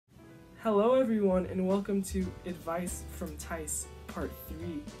Hello everyone and welcome to Advice from Tyce, Part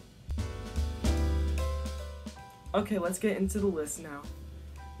 3. Okay, let's get into the list now.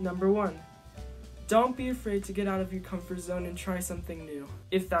 Number 1. Don't be afraid to get out of your comfort zone and try something new.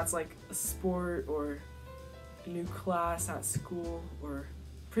 If that's like a sport or a new class at school or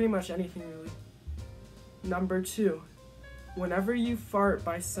pretty much anything really. Number 2. Whenever you fart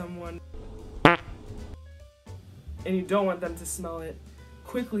by someone and you don't want them to smell it,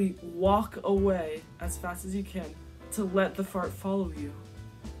 quickly walk away as fast as you can to let the fart follow you.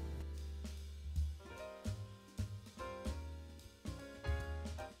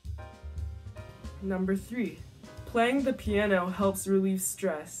 Number 3. Playing the piano helps relieve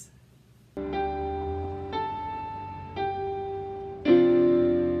stress.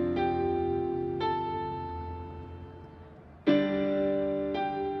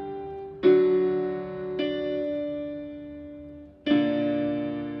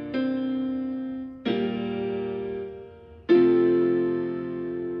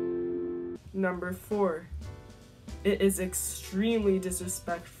 Number 4. It is extremely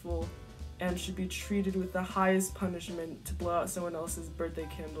disrespectful and should be treated with the highest punishment to blow out someone else's birthday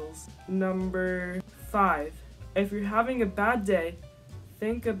candles. Number 5. If you're having a bad day,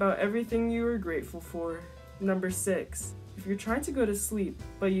 think about everything you are grateful for. Number 6. If you're trying to go to sleep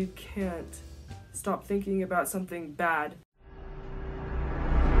but you can't, stop thinking about something bad.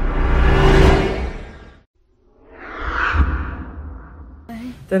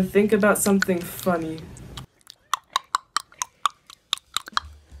 Then think about something funny.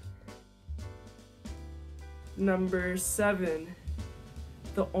 Number 7.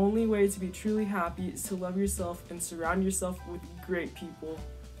 The only way to be truly happy is to love yourself and surround yourself with great people.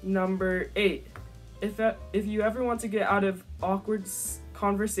 Number 8. If you ever want to get out of awkward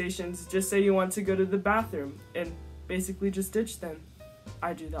conversations, just say you want to go to the bathroom and basically just ditch them.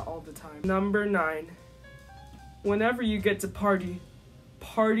 I do that all the time. Number 9. Whenever you get to party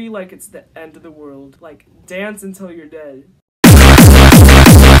like it's the end of the world. Like, dance until you're dead.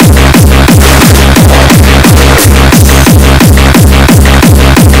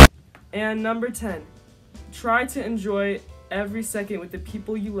 And number 10. Try to enjoy every second with the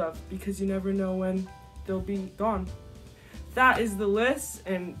people you love because you never know when they'll be gone. That is the list,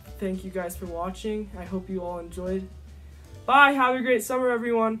 and thank you guys for watching. I hope you all enjoyed. Bye, have a great summer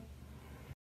everyone.